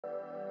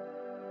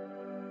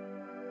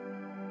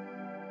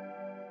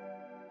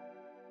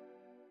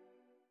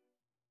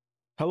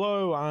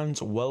Hello and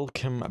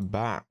welcome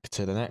back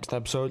to the next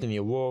episode in the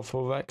Aurora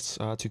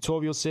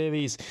tutorial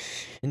series.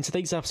 In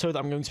today's episode,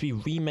 I'm going to be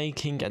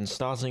remaking and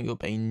starting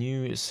up a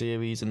new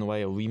series in the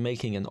way of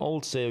remaking an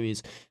old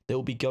series that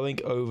will be going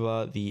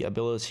over the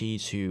ability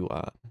to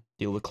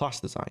deal with class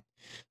design.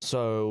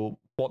 So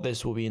what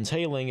this will be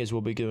entailing is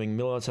we'll be doing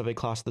military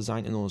class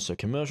design and also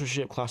commercial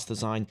ship class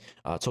design,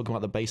 talking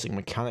about the basic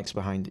mechanics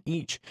behind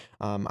each,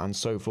 and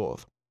so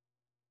forth.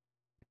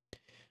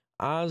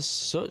 As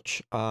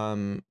such,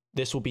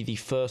 this will be the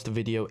first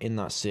video in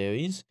that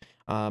series,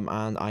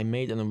 and I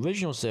made an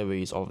original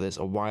series of this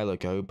a while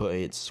ago, but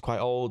it's quite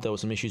old. There were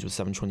some issues with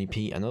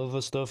 720p and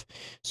other stuff,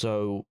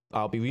 so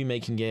I'll be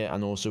remaking it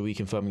and also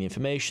reconfirming the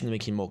information,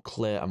 making it more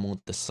clear and more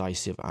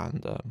decisive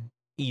and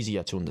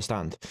easier to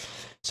understand.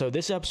 So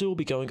this episode will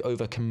be going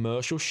over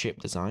commercial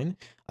ship design,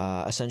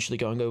 essentially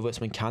going over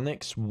its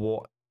mechanics,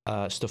 what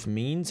stuff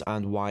means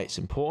and why it's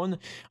important,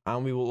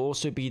 and we will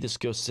also be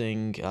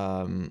discussing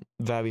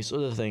various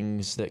other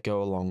things that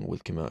go along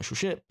with commercial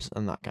ships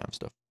and that kind of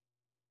stuff.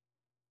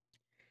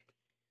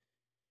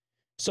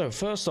 So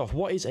first off,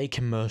 what is a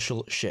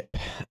commercial ship?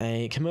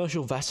 A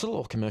commercial vessel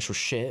or commercial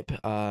ship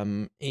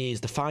is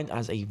defined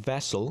as a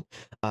vessel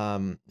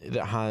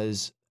that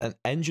has an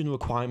engine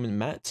requirement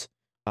met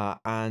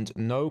and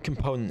no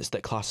components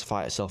that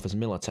classify itself as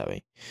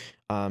military.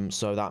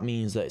 So that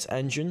means that its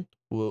engine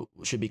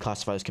should be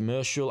classified as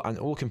commercial and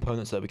all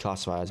components that we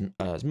classify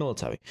as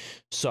military.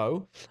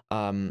 So,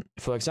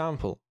 for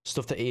example,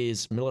 stuff that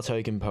is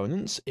military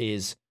components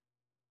is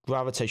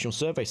gravitational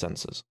survey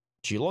sensors,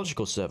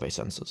 geological survey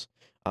sensors,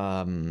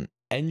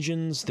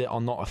 engines that are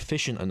not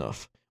efficient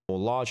enough or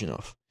large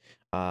enough,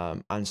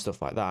 and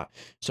stuff like that.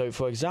 So,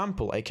 for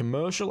example, a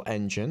commercial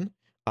engine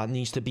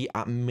needs to be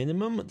at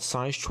minimum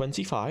size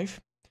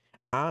 25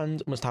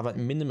 and must have at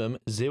minimum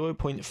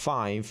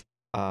 0.5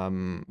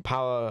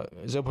 power,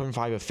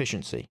 0.5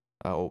 efficiency,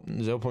 or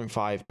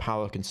 0.5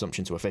 power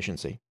consumption to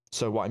efficiency.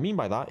 So what I mean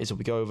by that is if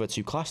we go over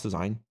to class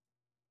design,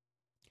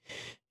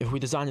 if we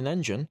design an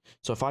engine,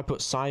 so if I put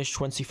size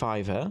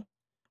 25 here,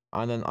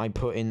 and then I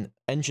put in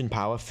engine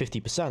power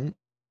 50%,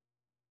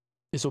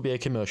 this will be a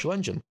commercial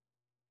engine.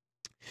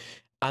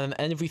 And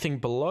then everything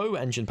below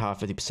engine power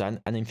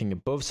 50%, and anything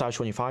above size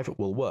 25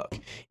 will work.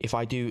 If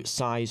I do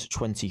size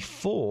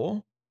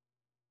 24,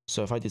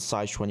 so if I did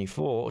size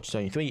 24 or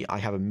 23, I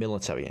have a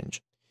military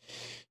engine.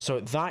 So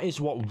that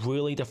is what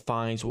really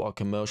defines what a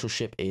commercial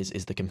ship is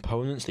the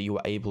components that you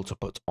are able to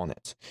put on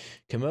it.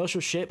 Commercial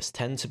ships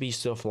tend to be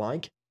stuff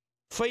like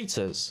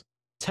freighters,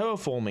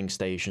 terraforming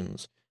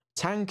stations,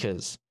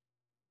 tankers,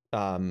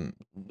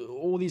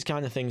 all these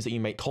kind of things that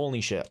you make,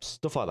 colony ships,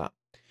 stuff like that.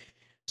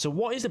 So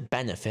what is the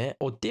benefit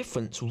or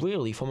difference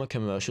really from a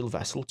commercial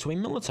vessel to a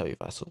military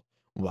vessel?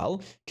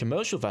 Well,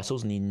 commercial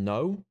vessels need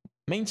no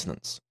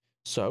maintenance.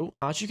 So,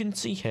 as you can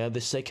see here,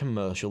 this is a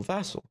commercial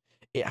vessel.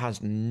 It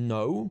has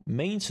no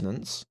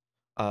maintenance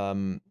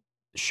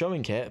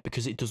showing here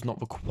because it does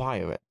not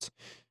require it.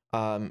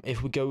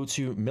 If we go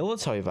to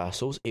military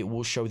vessels, it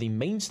will show the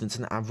maintenance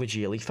and average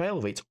yearly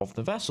fail rate of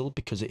the vessel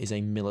because it is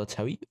a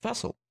military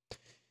vessel.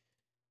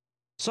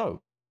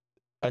 So,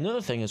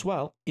 another thing as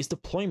well is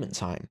deployment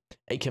time.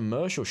 A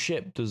commercial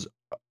ship does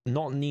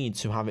not need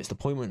to have its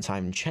deployment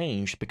time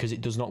changed because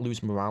it does not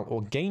lose morale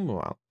or gain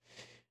morale.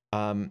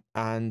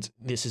 And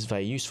this is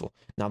very useful.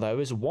 Now, there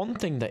is one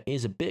thing that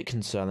is a bit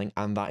concerning,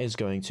 and that is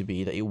going to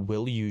be that it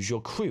will use your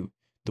crew.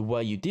 The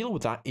way you deal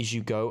with that is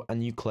you go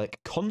and you click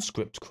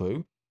conscript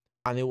crew,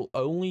 and it will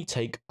only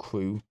take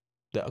crew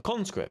that are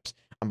conscripts.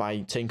 And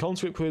by taking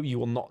conscript crew, you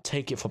will not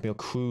take it from your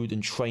crewed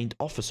and trained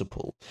officer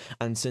pool.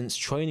 And since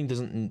training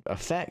doesn't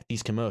affect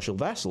these commercial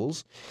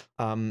vessels,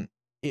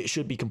 it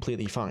should be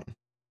completely fine.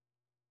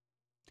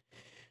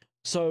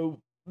 So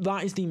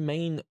that is the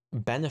main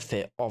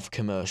benefit of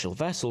commercial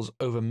vessels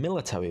over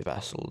military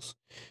vessels.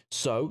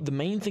 So the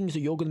main things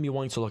that you're going to be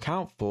wanting to look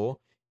out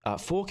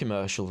for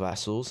commercial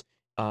vessels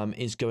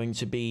is going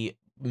to be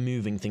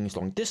moving things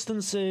long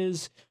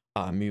distances,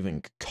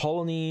 moving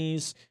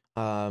colonies,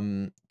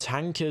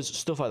 tankers,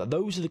 stuff like that.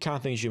 Those are the kind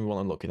of things you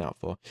want to look out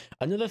for.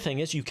 Another thing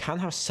is you can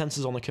have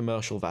sensors on a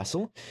commercial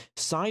vessel.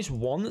 Size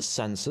 1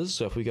 sensors,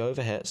 so if we go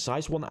over here,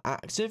 size 1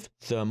 active,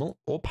 thermal,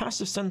 or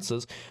passive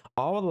sensors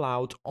are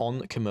allowed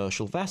on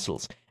commercial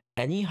vessels.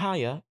 Any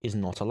higher is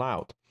not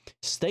allowed.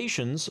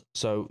 Stations,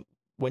 so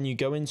when you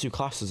go into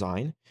class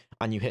design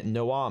and you hit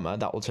no armor,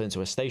 that will turn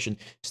into a station.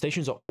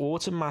 Stations are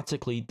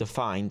automatically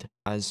defined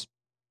as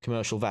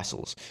commercial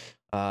vessels.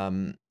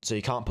 So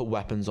you can't put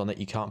weapons on it,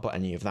 you can't put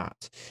any of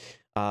that.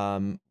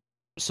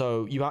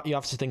 So you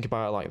have to think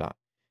about it like that.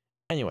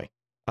 Anyway,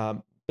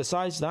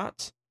 besides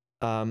that,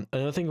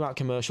 another thing about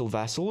commercial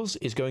vessels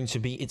is going to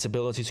be its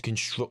ability to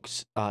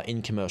construct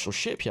in commercial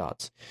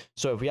shipyards.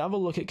 So if we have a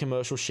look at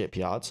commercial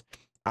shipyards,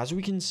 as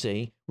we can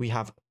see, we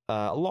have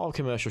a lot of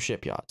commercial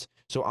shipyards.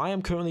 So I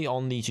am currently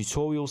on the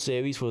tutorial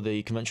series for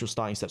the conventional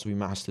starting steps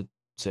remastered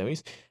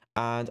series,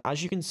 and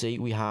as you can see,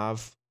 we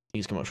have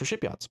these commercial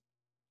shipyards.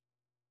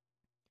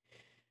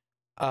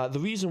 The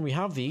reason we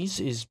have these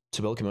is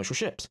to build commercial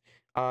ships.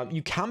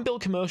 You can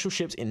build commercial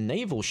ships in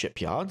naval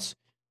shipyards,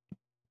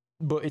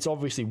 but it's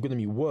obviously going to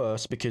be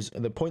worse because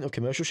the point of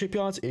commercial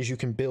shipyards is you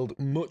can build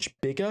much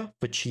bigger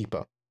for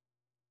cheaper.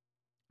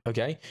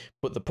 Okay,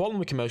 but the problem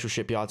with commercial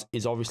shipyards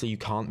is obviously you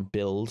can't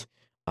build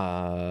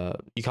naval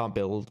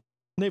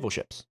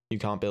ships. You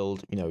can't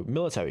build,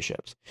 military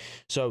ships.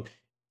 So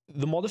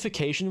the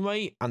modification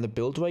rate and the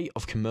build rate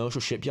of commercial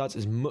shipyards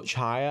is much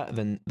higher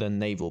than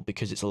naval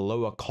because it's a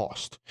lower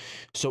cost.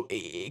 So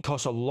it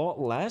costs a lot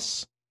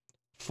less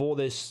for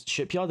this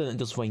shipyard than it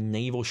does for a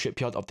naval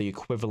shipyard of the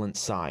equivalent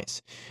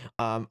size.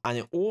 And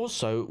it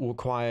also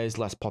requires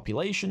less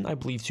population, I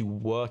believe, to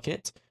work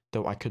it,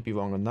 though I could be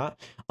wrong on that.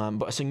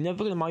 But a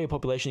significant amount of your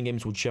population in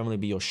games will generally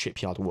be your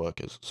shipyard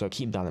workers, so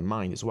keep that in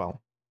mind as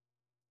well.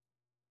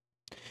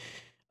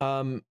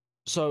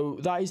 So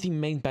that is the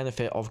main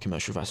benefit of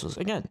commercial vessels.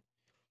 Again,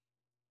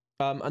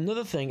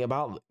 another thing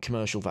about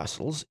commercial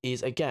vessels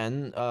is,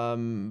 again,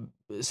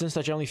 since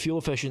they're generally fuel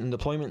efficient in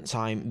deployment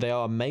time, they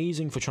are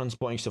amazing for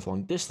transporting stuff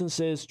long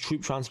distances,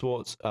 troop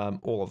transports,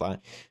 all of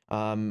that.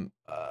 I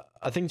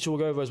think to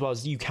go over as well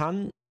is you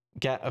can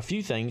get a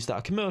few things that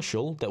are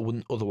commercial that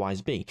wouldn't otherwise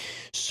be.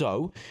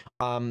 So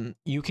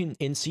you can,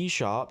 in C#,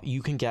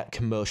 you can get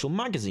commercial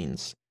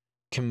magazines,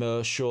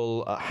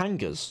 commercial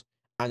hangars,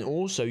 and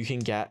also you can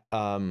get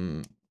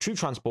troop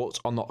transports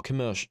are not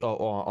commercial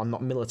or are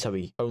not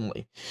military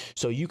only.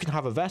 So you can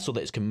have a vessel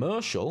that is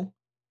commercial,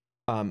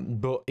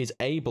 but is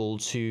able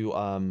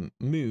to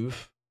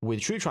move with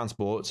troop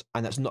transports,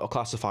 and that's not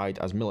classified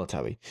as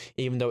military,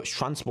 even though it's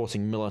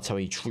transporting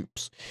military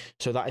troops.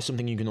 So that is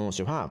something you can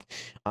also have.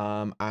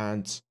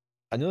 And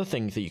another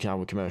thing that you can have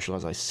with commercial,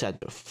 as I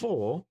said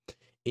before,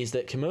 is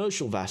that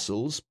commercial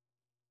vessels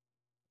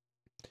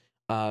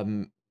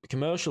can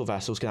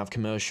have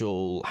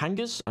commercial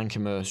hangars and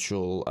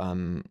commercial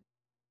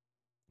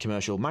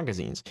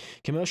magazines.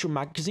 Commercial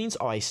magazines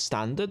are a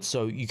standard,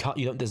 so you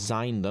don't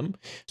design them.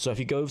 So if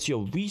you go over to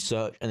your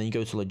research and then you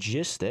go to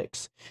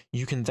logistics,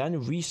 you can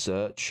then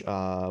research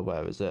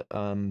where is it?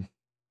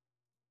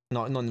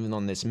 Not even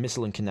on this,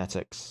 missile and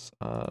kinetics.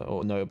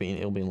 Or no, it'll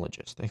be in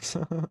logistics.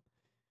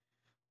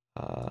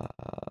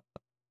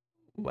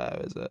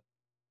 Where is it?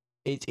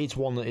 It's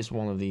one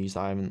of these.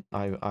 I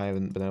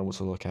haven't been able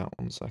to look at.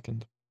 1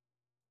 second.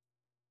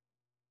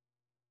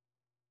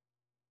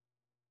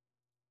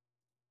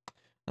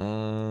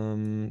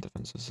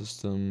 Defensive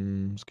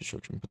systems,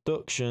 construction,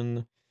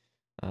 production,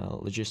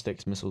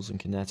 logistics, missiles and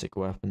kinetic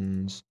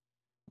weapons,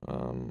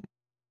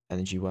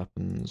 energy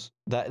weapons.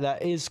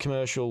 That is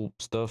commercial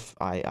stuff.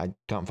 I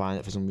can't find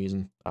it for some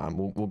reason.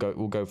 We'll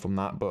go from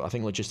that. But I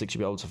think logistics, you'll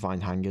be able to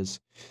find hangars.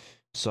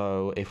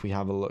 So if we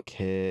have a look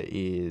here,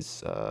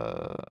 is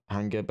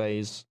hangar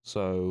bays.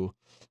 So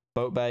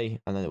boat bay,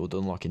 and then it would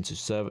unlock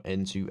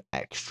into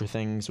extra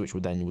things, which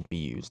would be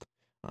used,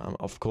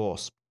 of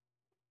course.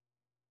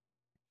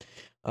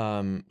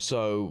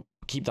 So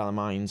keep that in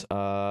mind.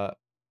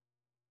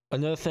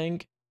 Another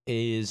thing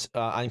is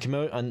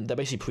and they're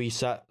basically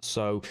preset.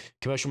 So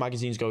commercial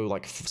magazines go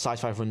like size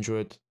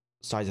 500,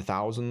 size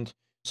 1000.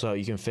 So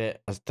you can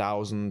fit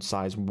 1,000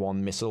 size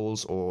 1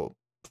 missiles, or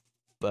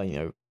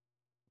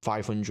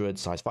 500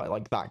 size 5,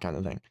 like that kind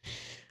of thing.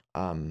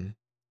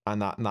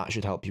 And that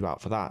should help you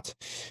out for that.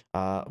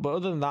 But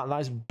other than that, that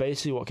is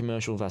basically what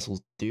commercial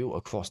vessels do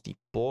across the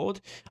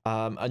board.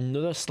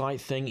 Another slight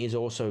thing is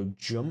also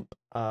jump,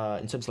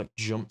 in terms of like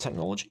jump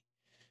technology.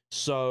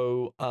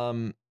 So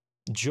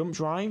jump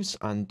drives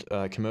and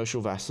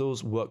commercial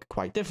vessels work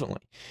quite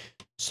differently.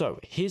 So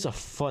here's a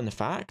fun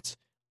fact.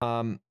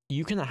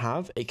 You can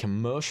have a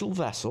commercial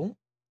vessel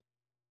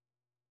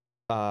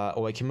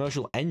or a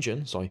commercial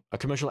engine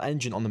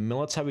on the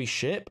military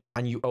ship,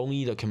 and you only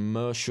need a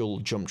commercial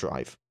jump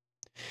drive.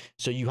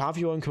 So you have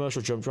your own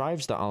commercial jump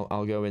drives that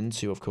I'll go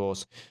into, of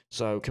course.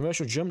 So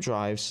commercial jump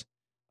drives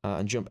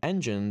and jump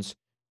engines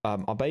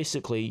are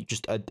basically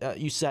just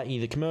you set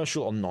either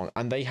commercial or non,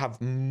 and they have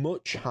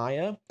much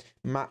higher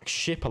max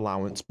ship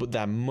allowance, but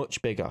they're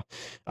much bigger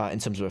in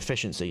terms of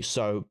efficiency.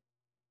 So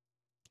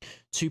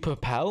to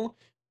propel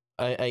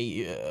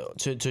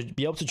to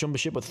be able to jump a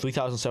ship with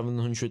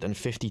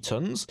 3,750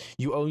 tons,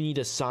 you only need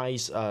a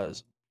size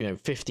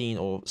 15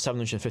 or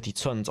 750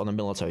 tons on a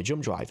military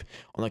jump drive.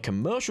 On a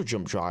commercial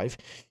jump drive,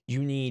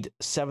 you need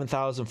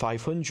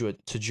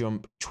 7,500 to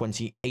jump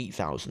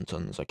 28,000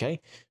 tons. Okay,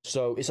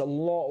 so it's a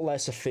lot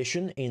less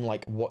efficient in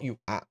like what you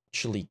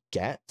actually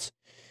get.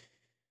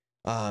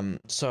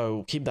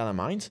 So keep that in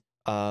mind.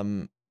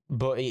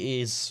 But it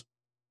is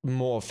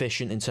more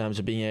efficient in terms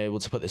of being able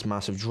to put this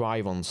massive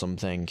drive on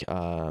something,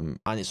 and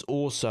it's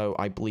also,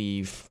 I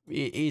believe,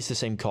 it is the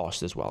same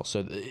cost as well.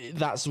 So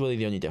that's really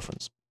the only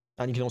difference.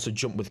 And you can also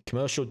jump with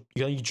commercial. You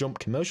can only jump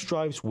commercial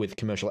drives with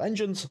commercial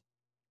engines,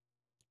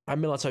 and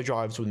military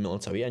drives with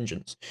military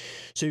engines.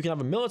 So you can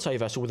have a military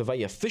vessel with a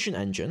very efficient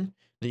engine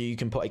that you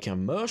can put a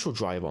commercial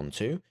drive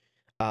onto,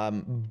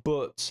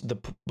 but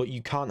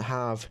you can't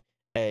have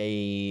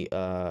a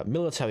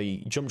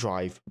military jump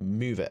drive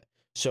move it.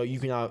 So you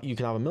can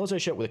have a military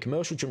ship with a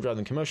commercial jump drive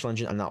and commercial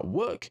engine, and that'll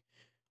work.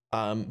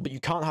 But you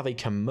can't have a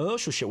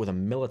commercial ship with a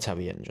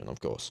military engine, of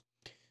course.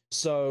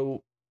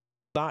 So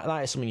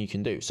that is something you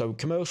can do. So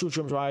commercial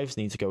jump drives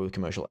need to go with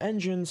commercial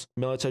engines.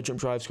 Military jump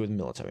drives with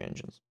military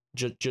engines.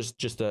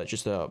 Just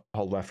a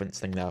whole reference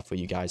thing there for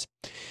you guys.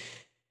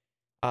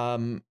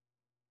 And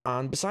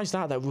besides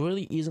that, there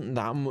really isn't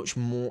that much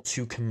more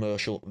to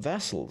commercial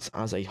vessels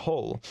as a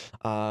whole.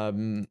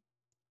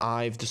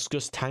 I've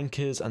discussed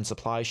tankers and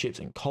supply ships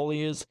and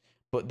colliers,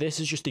 but this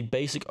is just a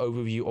basic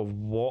overview of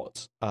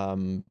what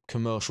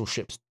commercial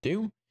ships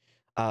do.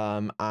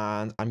 And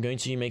I'm going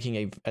to be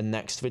making a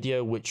next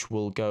video which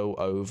will go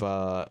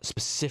over,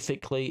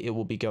 specifically, it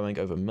will be going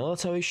over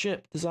military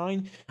ship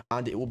design,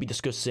 and it will be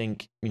discussing,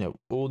 you know,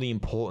 all the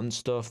important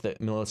stuff that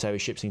military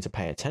ships need to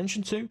pay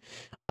attention to,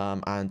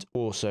 and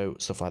also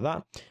stuff like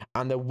that.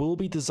 And there will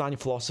be design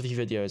philosophy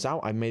videos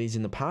out. I've made these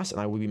in the past,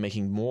 and I will be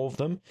making more of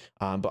them,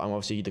 but I'm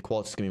obviously, the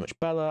quality is going to be much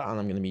better, and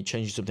I'm going to be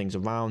changing some things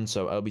around.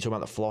 So I'll be talking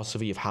about the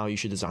philosophy of how you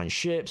should design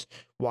ships,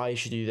 why you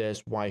should do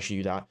this, why you should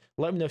do that.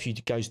 Let me know if you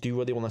guys do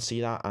really want to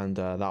see that, and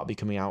that'll be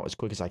coming out as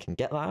quick as I can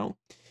get that out.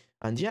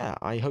 And yeah,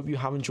 I hope you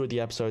have enjoyed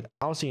the episode.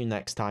 I'll see you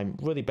next time.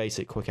 Really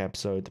basic, quick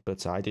episode,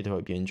 but I did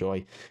hope you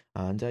enjoy.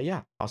 And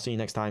yeah, I'll see you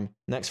next time.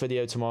 Next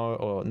video tomorrow,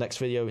 or next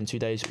video in 2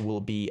 days,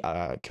 will be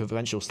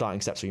Conventional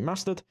Starting Steps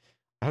Remastered.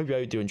 I hope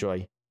you do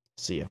enjoy.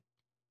 See ya.